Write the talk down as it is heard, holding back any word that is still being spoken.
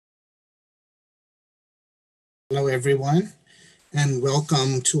Hello, everyone, and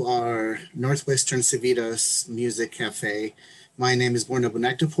welcome to our Northwestern Civitas Music Cafe. My name is Borna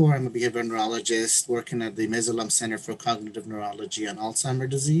Bunagdapur. I'm a behavioral neurologist working at the Mendelssohn Center for Cognitive Neurology and Alzheimer's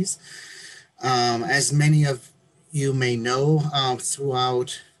Disease. As many of you may know,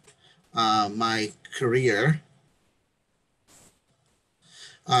 throughout my career,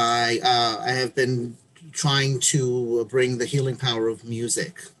 I have been trying to bring the healing power of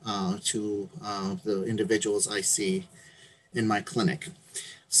music to the individuals I see in my clinic.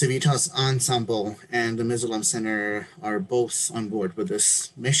 Civitas Ensemble and the Mendelssohn Center are both on board with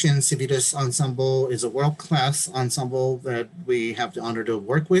this mission. Civitas Ensemble is a world-class ensemble that we have the honor to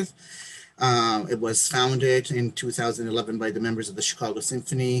work with. It was founded in 2011 by the members of the Chicago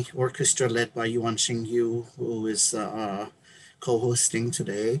Symphony Orchestra, led by yuan-qing, who is co-hosting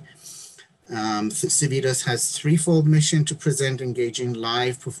today. Civitas has threefold mission to present engaging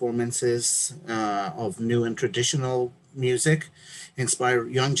live performances of new and traditional music, inspire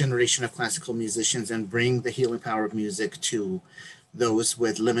young generation of classical musicians, and bring the healing power of music to those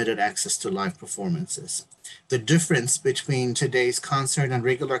with limited access to live performances. The difference between today's concert and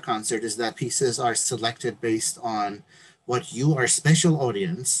regular concert is that pieces are selected based on what you, our special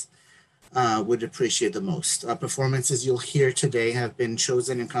audience, would appreciate the most. Performances you'll hear today have been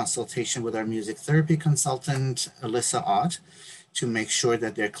chosen in consultation with our music therapy consultant, Alyssa Ott, to make sure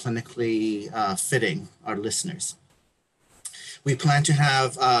that they're clinically fitting our listeners. We plan to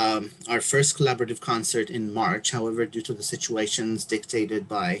have our first collaborative concert in March. However, due to the situations dictated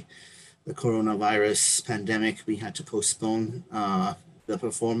by the coronavirus pandemic, we had to postpone the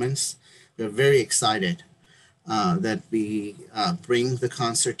performance. We're very excited that we bring the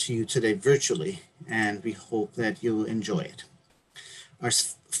concert to you today virtually, and we hope that you enjoy it. Our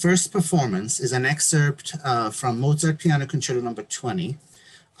first performance is an excerpt from Mozart Piano Concerto Number 20.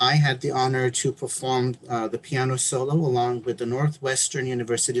 I had the honor to perform the piano solo along with the Northwestern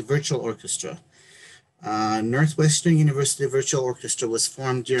University Virtual Orchestra. Northwestern University Virtual Orchestra was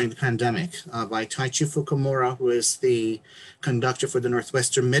formed during the pandemic by Taichi Fukumura, who is the conductor for the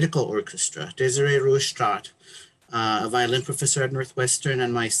Northwestern Medical Orchestra, Desiree Roustrat, a violin professor at Northwestern,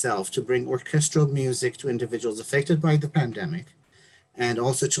 and myself, to bring orchestral music to individuals affected by the pandemic, and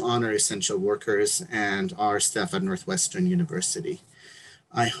also to honor essential workers and our staff at Northwestern University.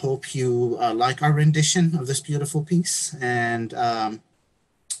 I hope you like our rendition of this beautiful piece. And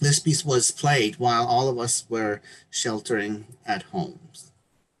this piece was played while all of us were sheltering at home.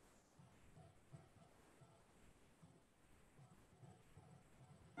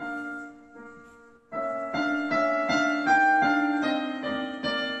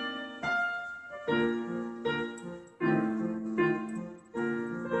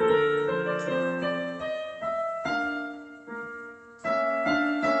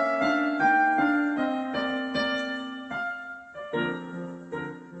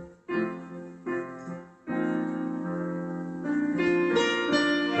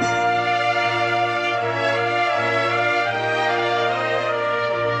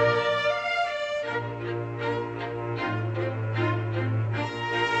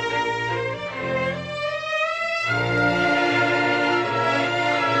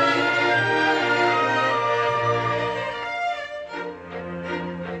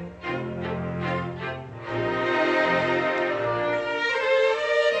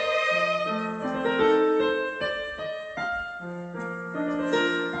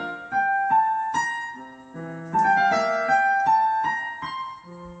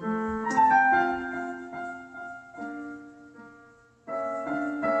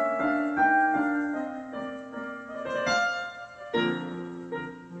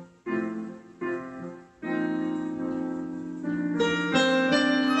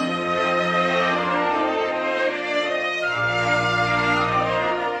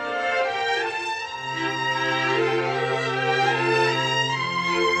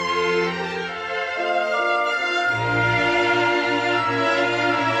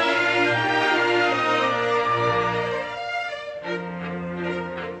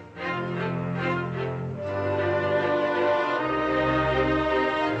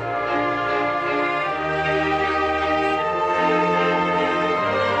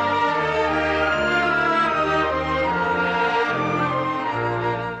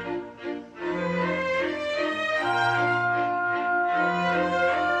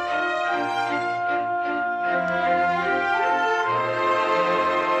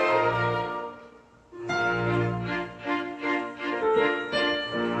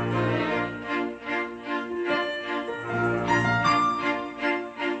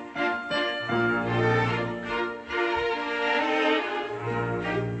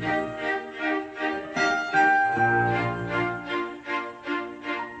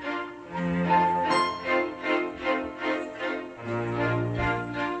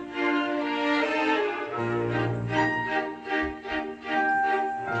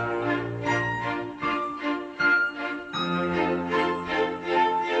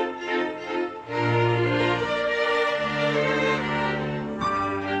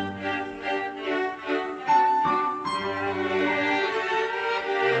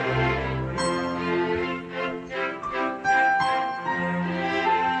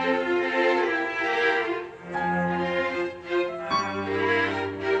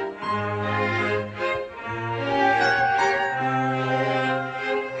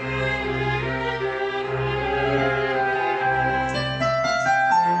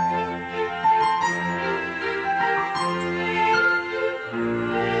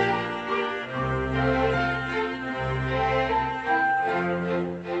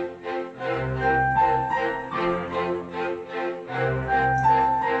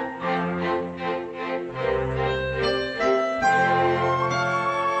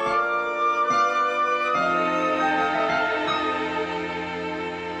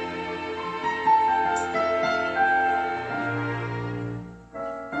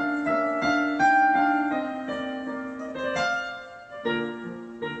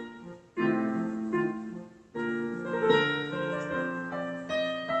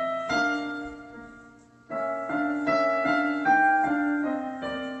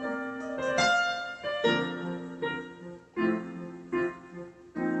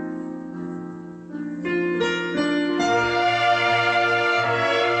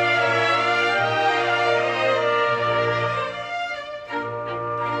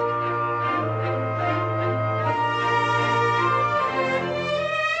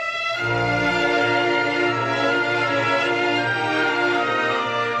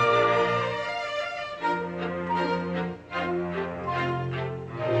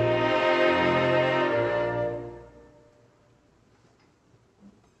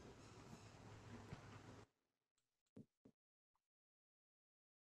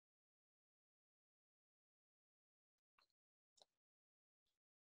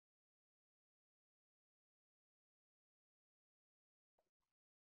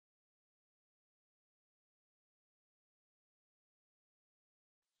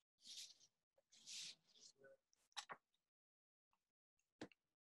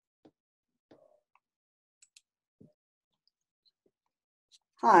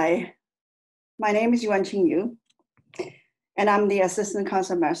 Hi, my name is yuan-qing, and I'm the assistant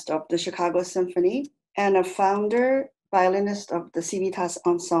concertmaster of the Chicago Symphony and a founder violinist of the Civitas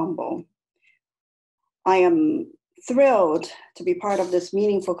Ensemble. I am thrilled to be part of this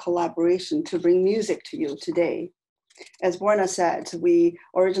meaningful collaboration to bring music to you today. As Borna said, we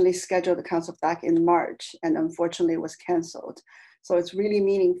originally scheduled the concert back in March and unfortunately was canceled. So it's really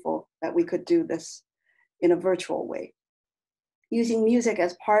meaningful that we could do this in a virtual way. Using music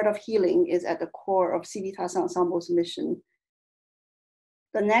as part of healing is at the core of Civitas Ensemble's mission.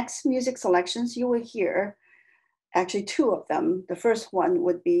 The next music selections you will hear, actually two of them. The first one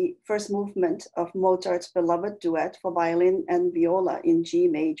would be first movement of Mozart's beloved duet for violin and viola in G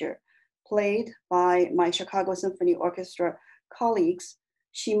major, played by my Chicago Symphony Orchestra colleagues,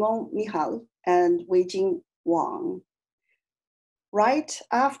 Shimon Michal and Weijing Wang. Right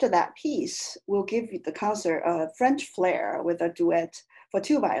after that piece, we'll give the concert a French flair with a duet for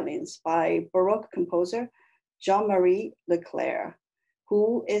two violins by Baroque composer Jean-Marie Leclair,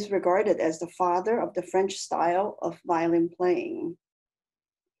 who is regarded as the father of the French style of violin playing.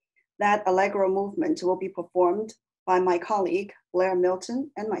 That allegro movement will be performed by my colleague Blair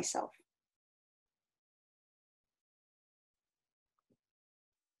Milton and myself.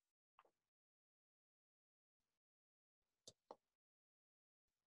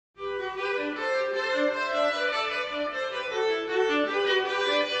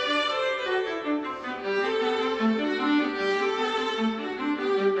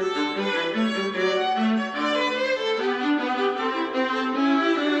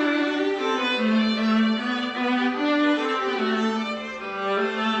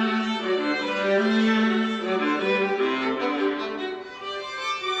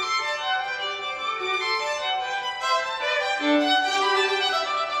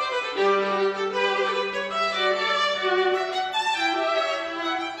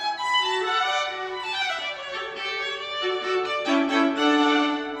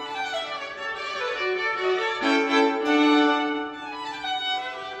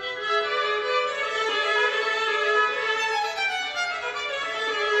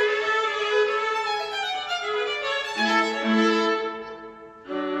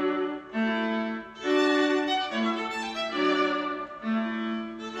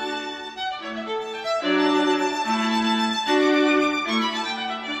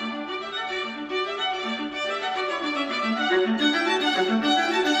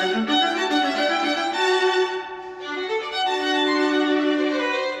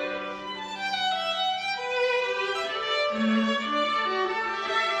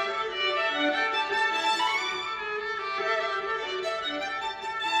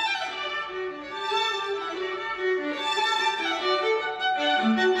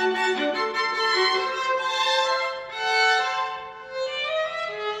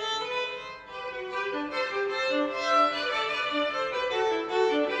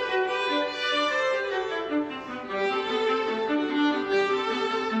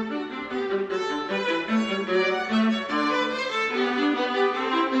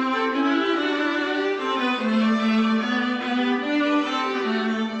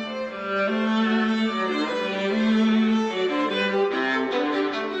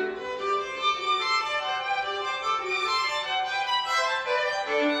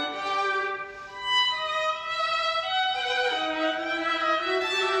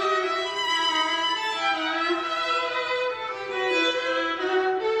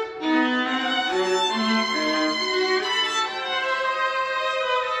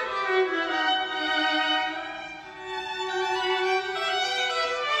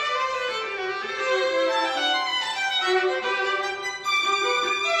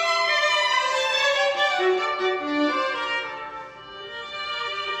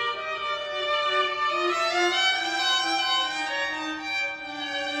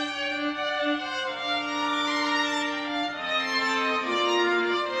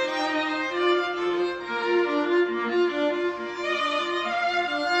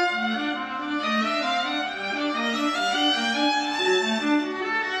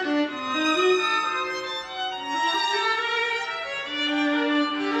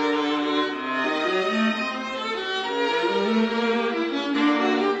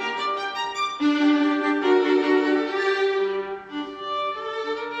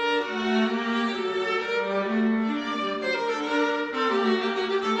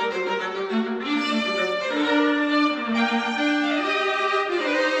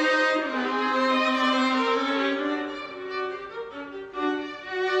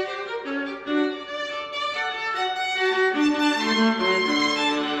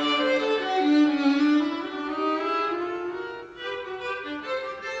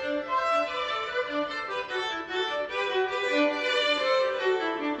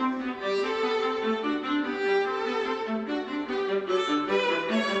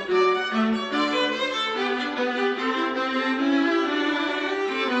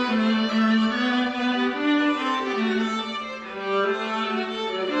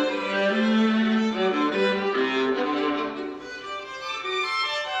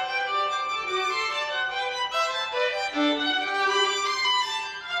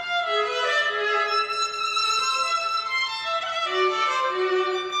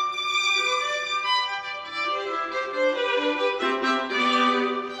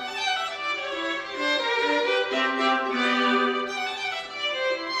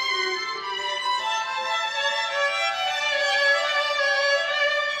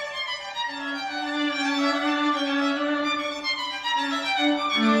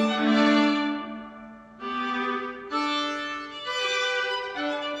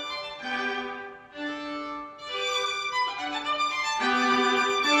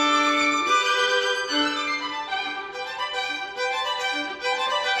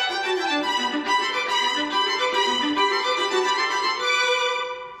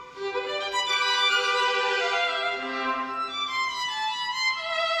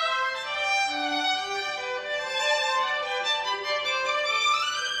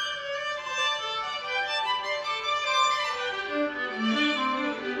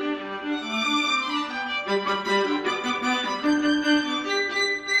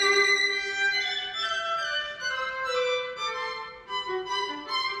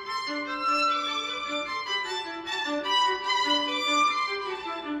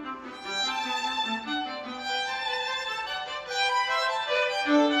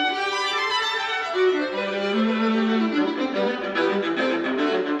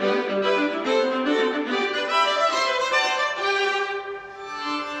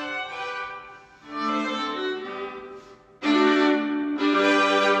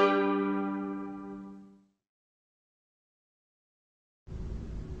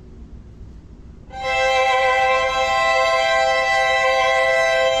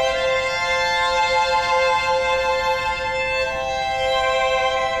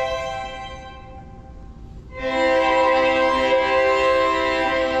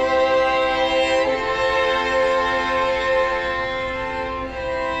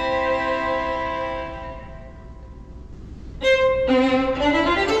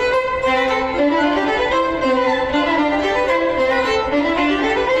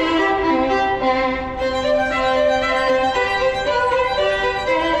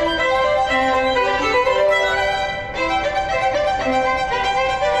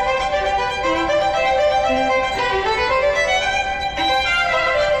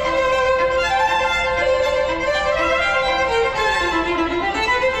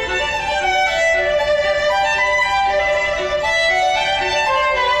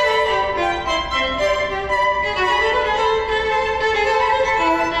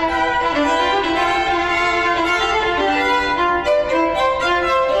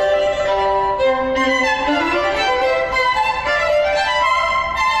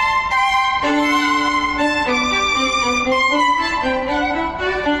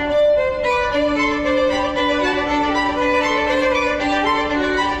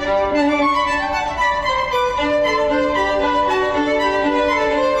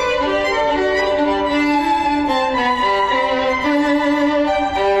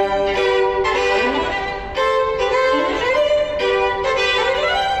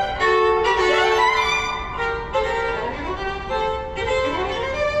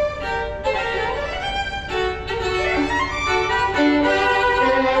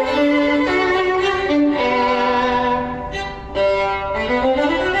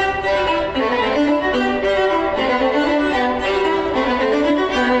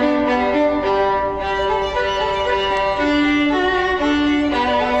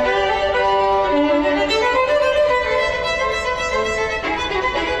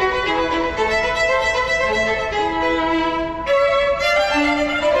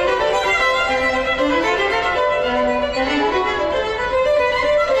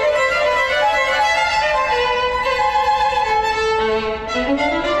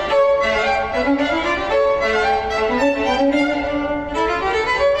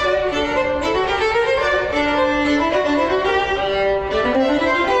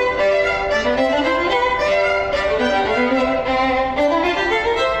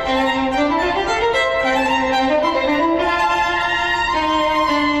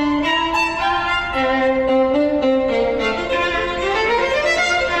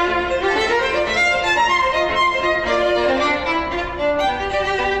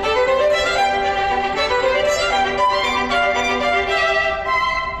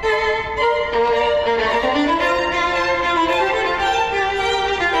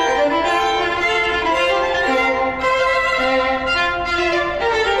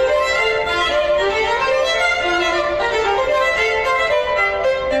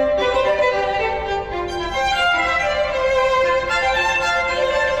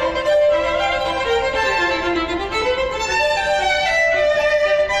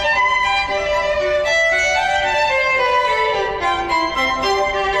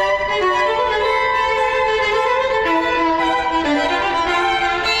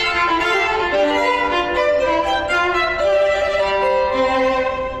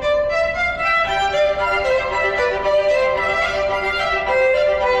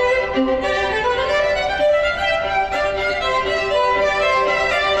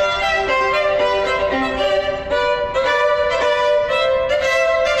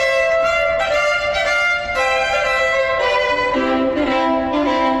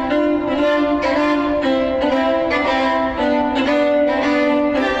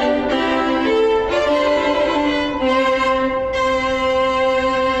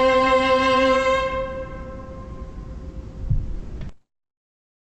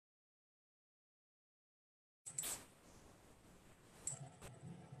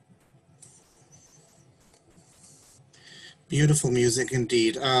 Beautiful music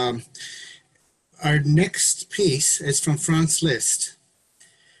indeed. Our next piece is from Franz Liszt,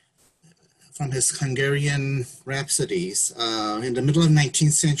 from his Hungarian Rhapsodies. In the middle of the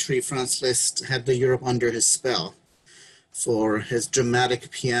 19th century, Franz Liszt had the Europe under his spell for his dramatic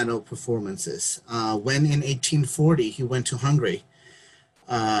piano performances. When in 1840 he went to Hungary,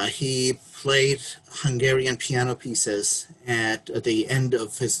 he played Hungarian piano pieces at the end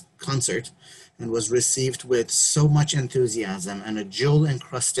of his concert and was received with so much enthusiasm and a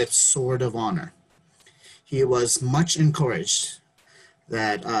jewel-encrusted sword of honor. He was much encouraged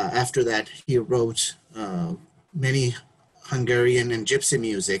that after that he wrote many Hungarian and gypsy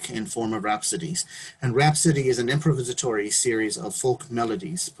music in form of rhapsodies. And Rhapsody is an improvisatory series of folk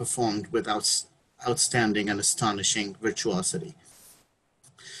melodies performed with outstanding and astonishing virtuosity.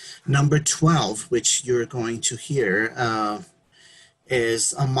 Number 12, which you're going to hear,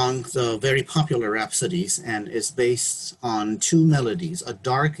 is among the very popular rhapsodies and is based on two melodies, a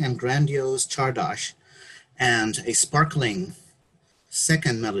dark and grandiose chardash and a sparkling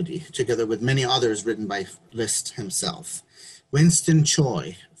second melody, together with many others written by Liszt himself. Winston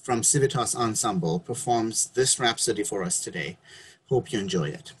Choi from Civitas Ensemble performs this rhapsody for us today. Hope you enjoy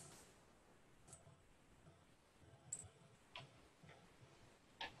it.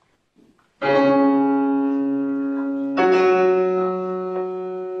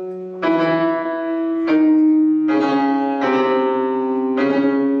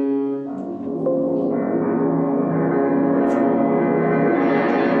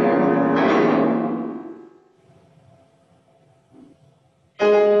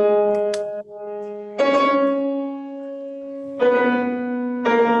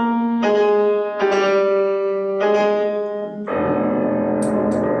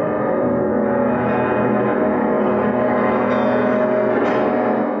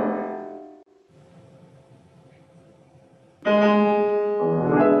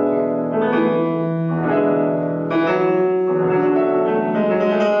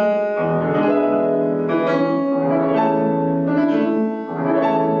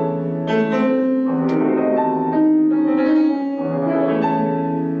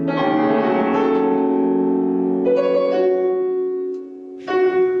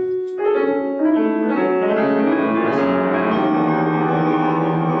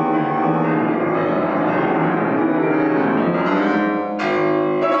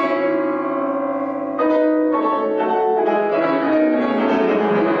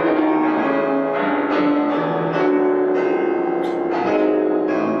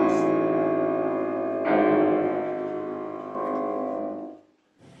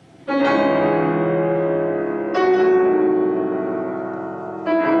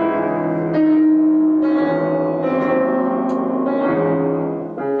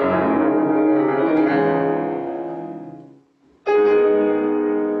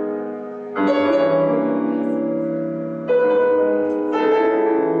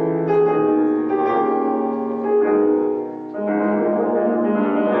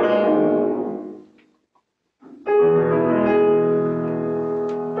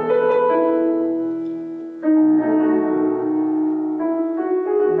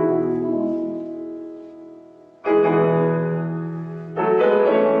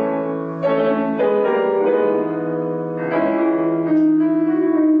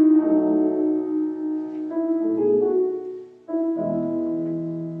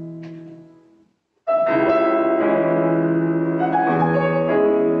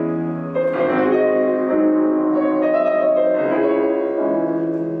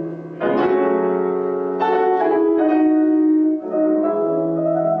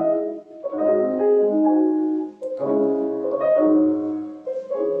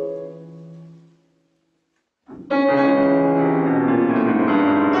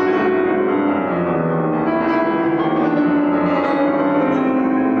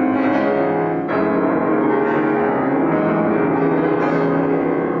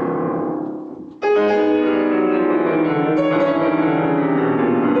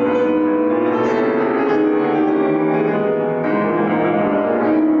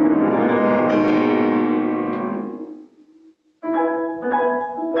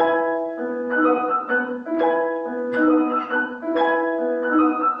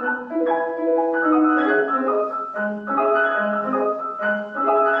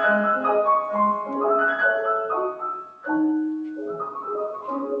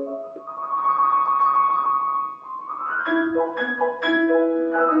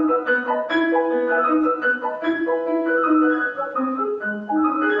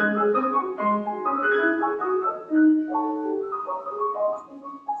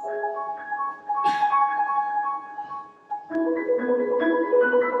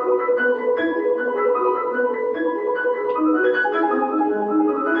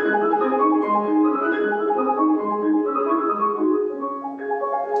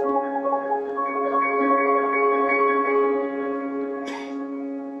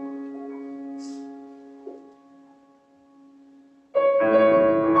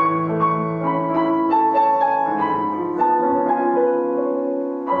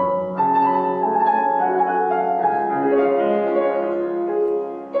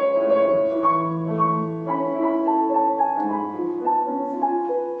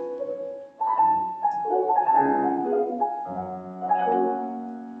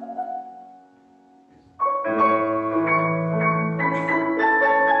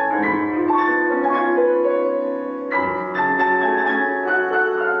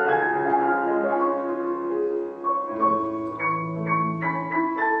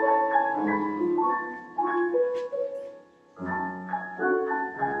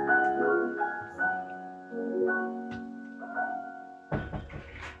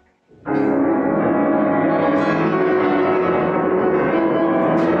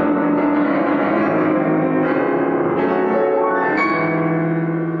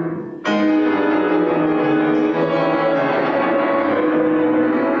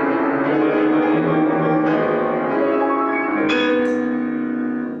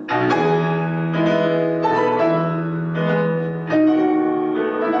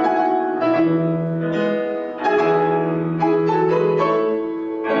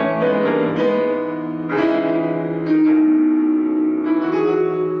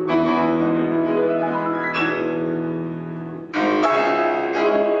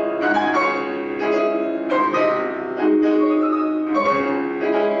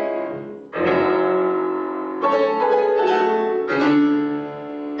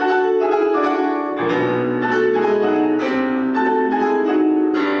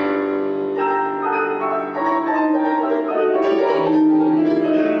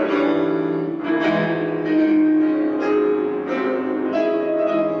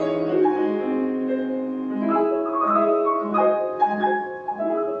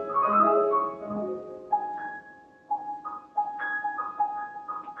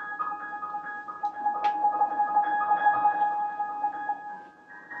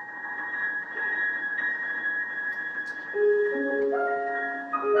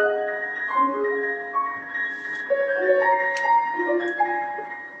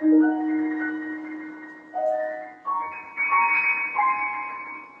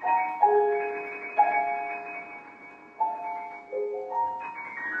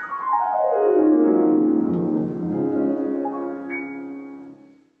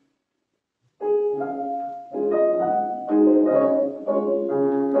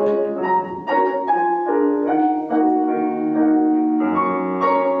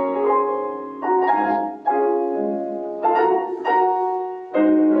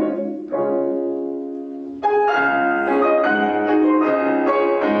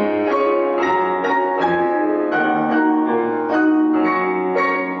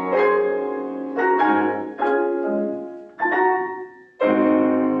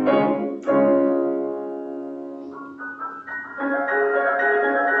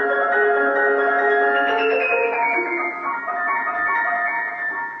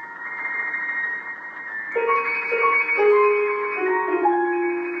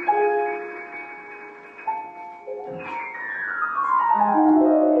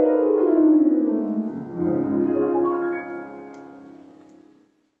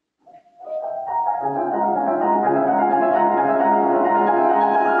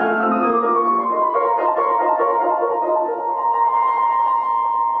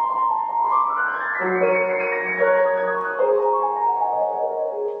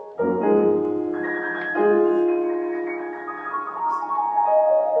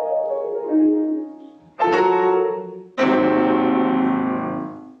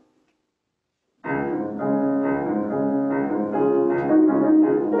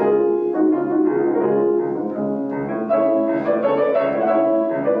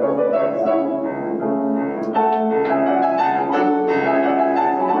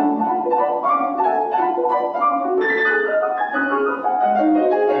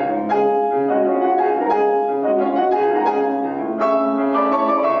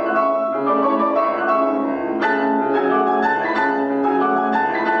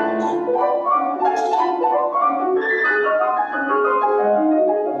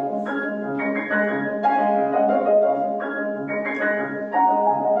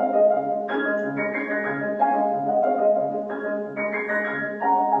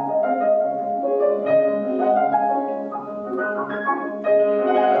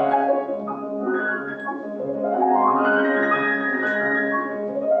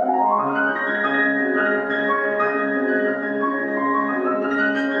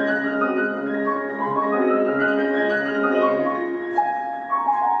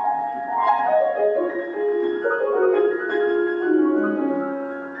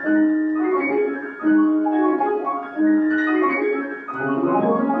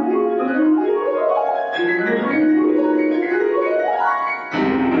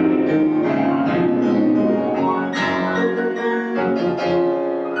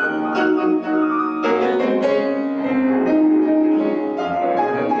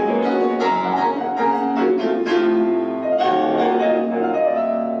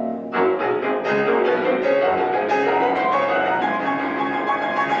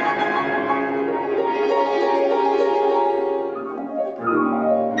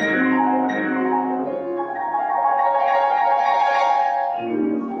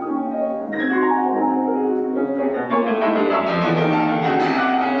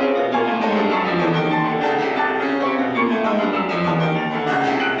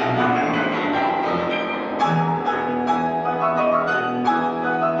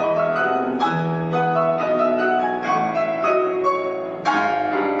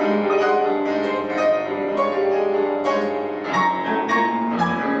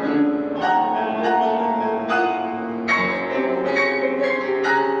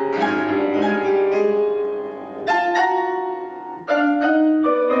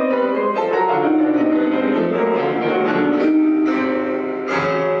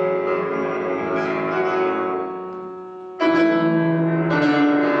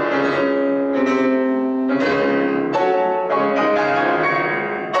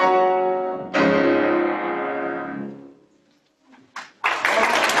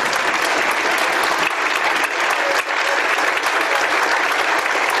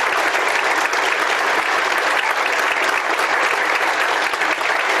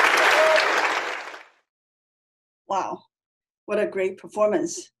 wow, what a great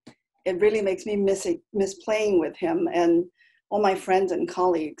performance. It really makes me miss playing with him and all my friends and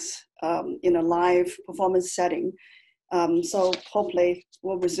colleagues in a live performance setting. So hopefully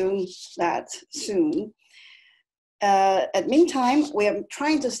we'll resume that soon. At meantime, we are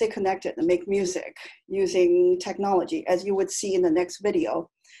trying to stay connected and make music using technology, as you would see in the next video.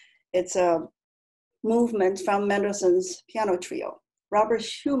 It's a movement from Mendelssohn's piano trio. Robert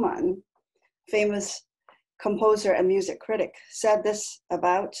Schumann, famous composer and music critic, said this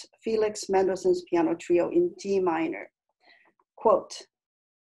about Felix Mendelssohn's piano trio in D minor. Quote,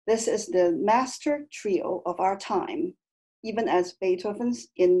 "This is the master trio of our time, even as Beethoven's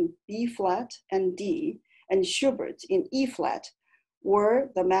in B flat and D and Schubert's in E flat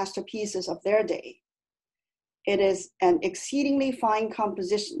were the masterpieces of their day. It is an exceedingly fine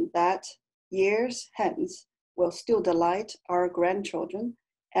composition that, years hence, will still delight our grandchildren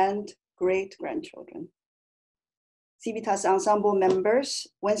and great-grandchildren." Civitas Ensemble members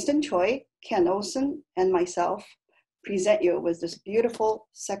Winston Choi, Ken Olsen, and myself present you with this beautiful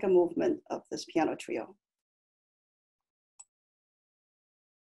second movement of this piano trio.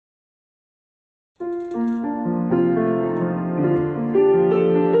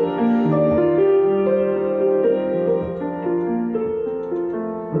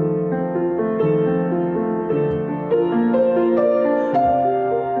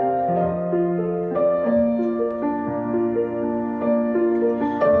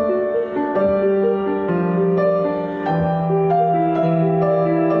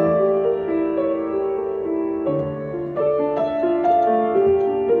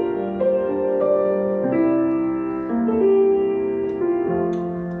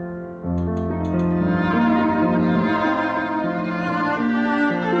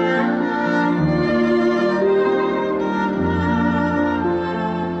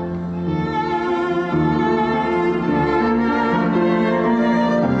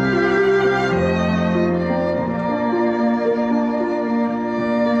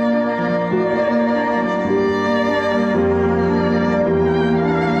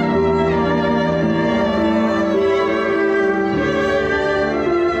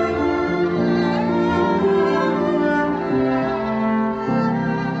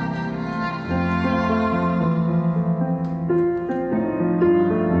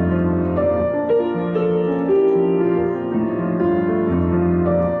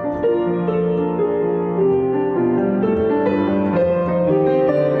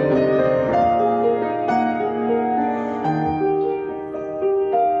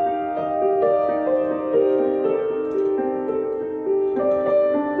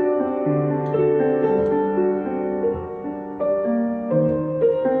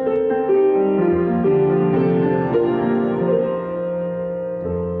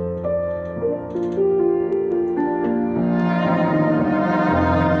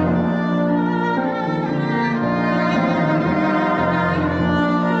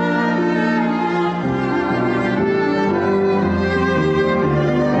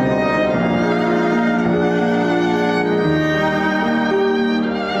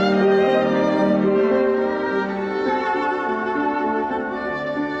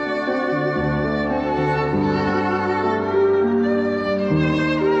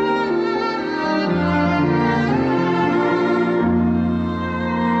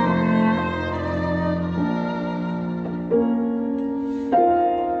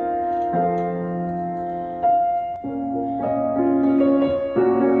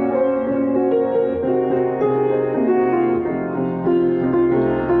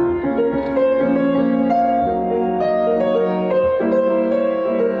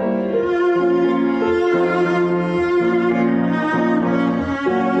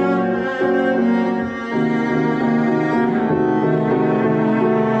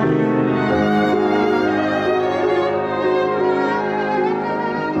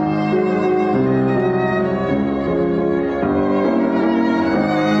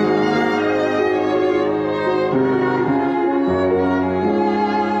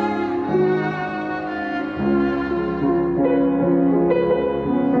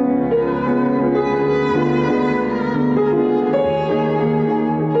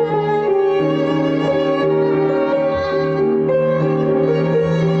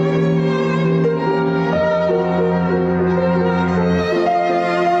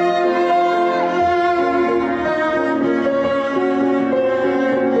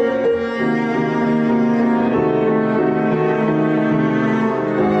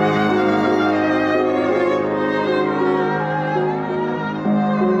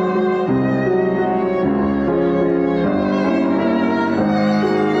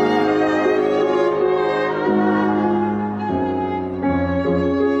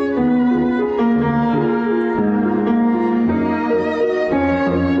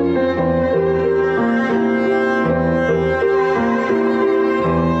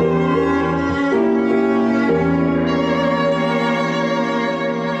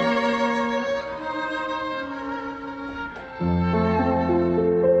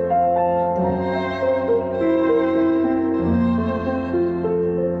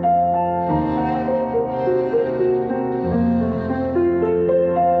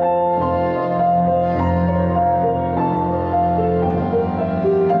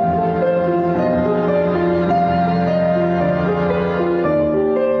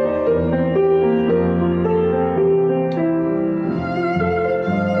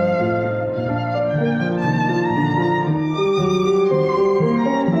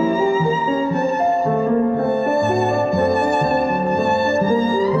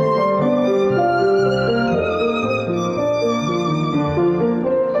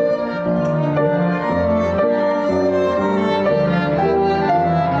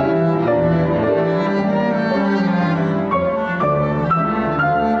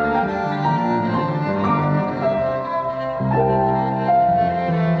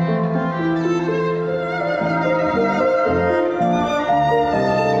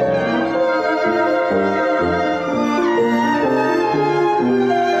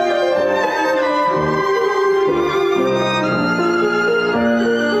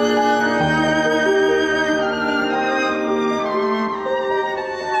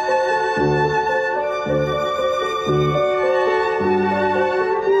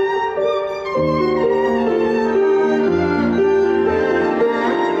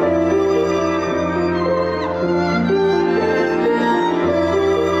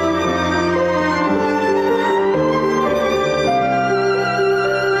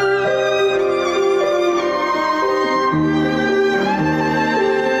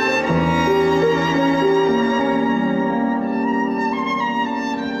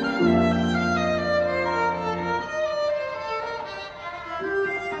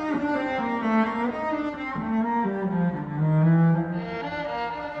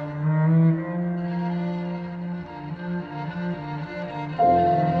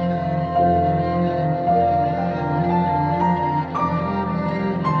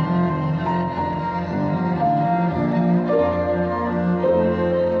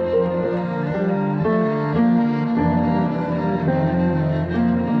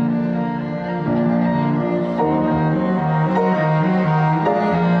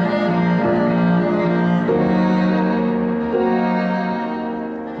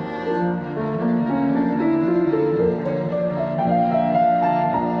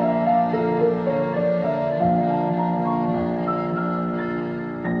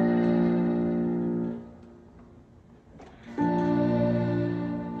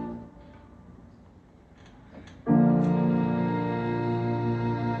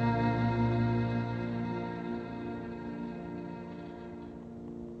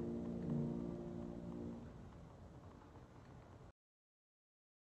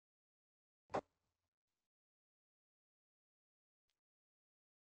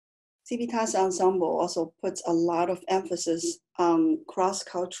 Civitas Ensemble also puts a lot of emphasis on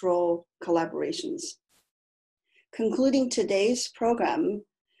cross-cultural collaborations. Concluding today's program,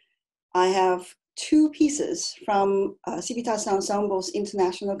 I have two pieces from Civitas Ensemble's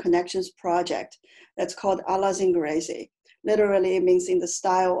International Connections project that's called Alla Zingarese. Literally, it means in the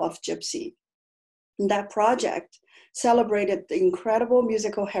style of gypsy. And that project celebrated the incredible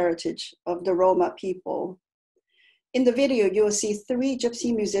musical heritage of the Roma people. In the video, you will see three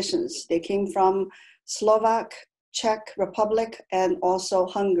gypsy musicians. They came from Slovak, Czech Republic, and also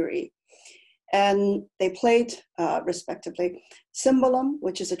Hungary. And they played, respectively, cymbalum,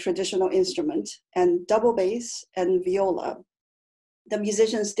 which is a traditional instrument, and double bass and viola. The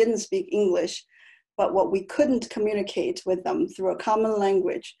musicians didn't speak English, but what we couldn't communicate with them through a common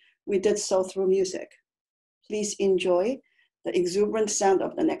language, we did so through music. Please enjoy the exuberant sound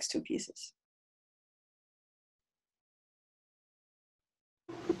of the next two pieces.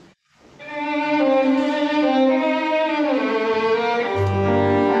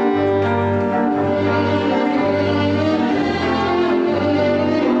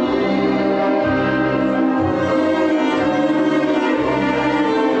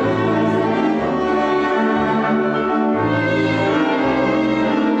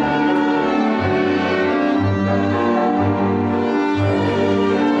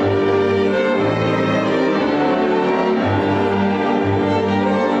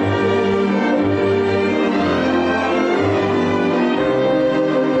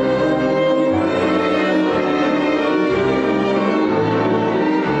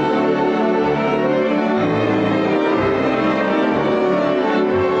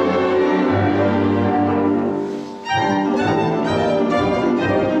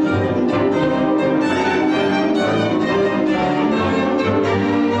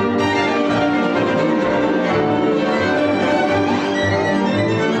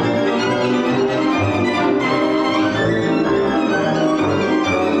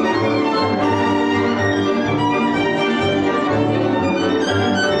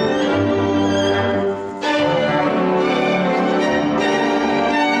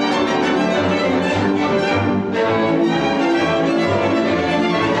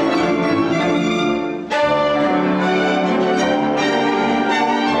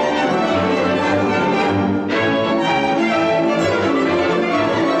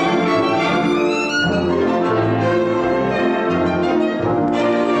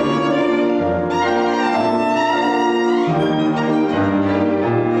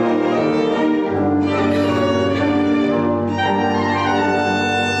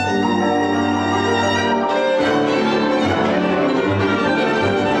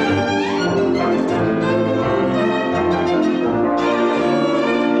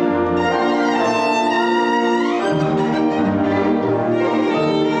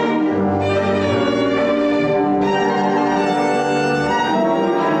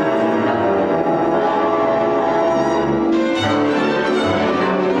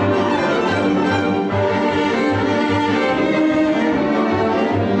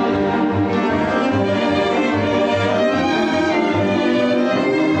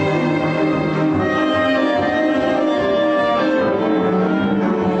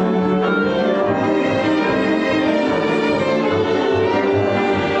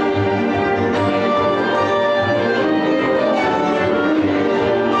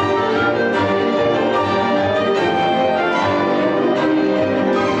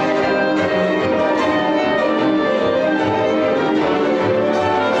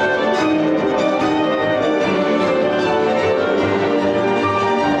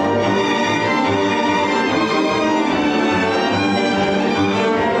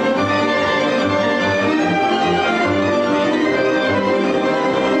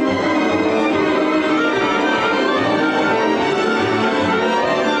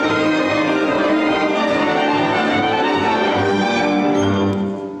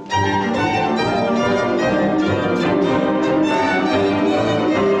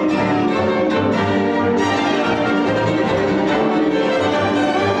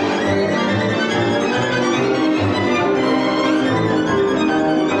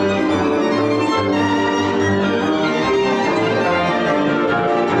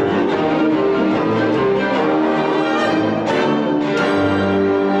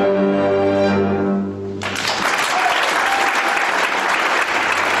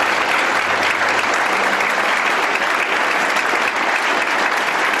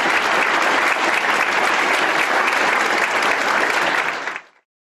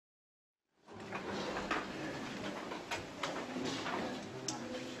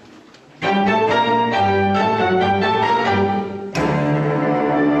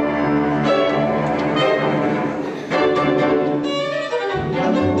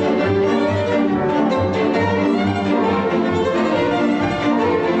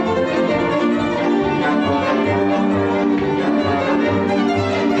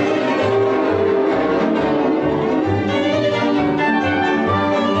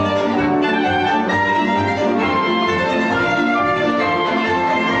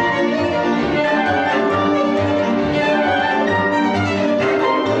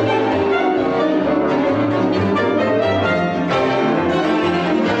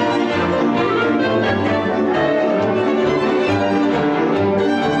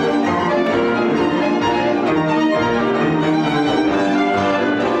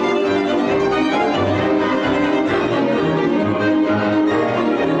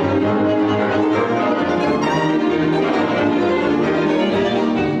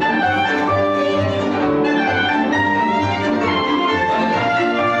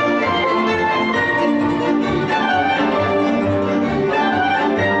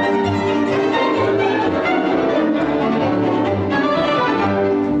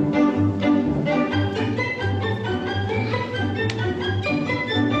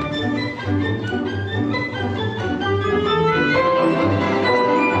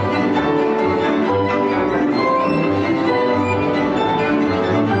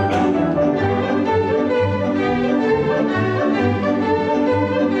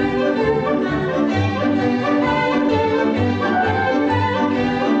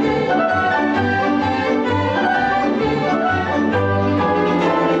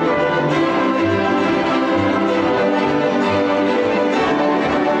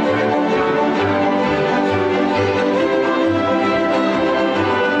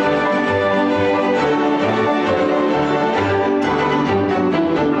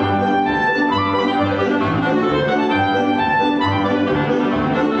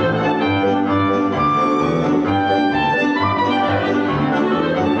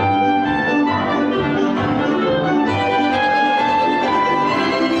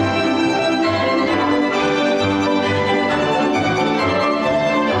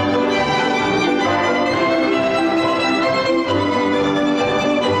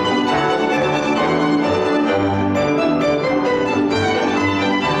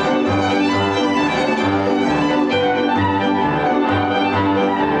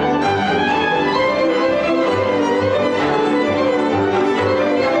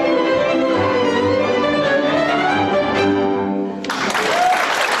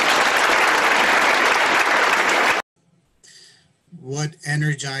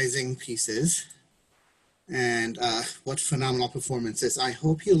 energizing pieces. And what phenomenal performances. I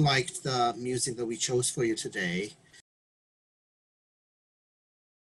hope you liked the music that we chose for you today.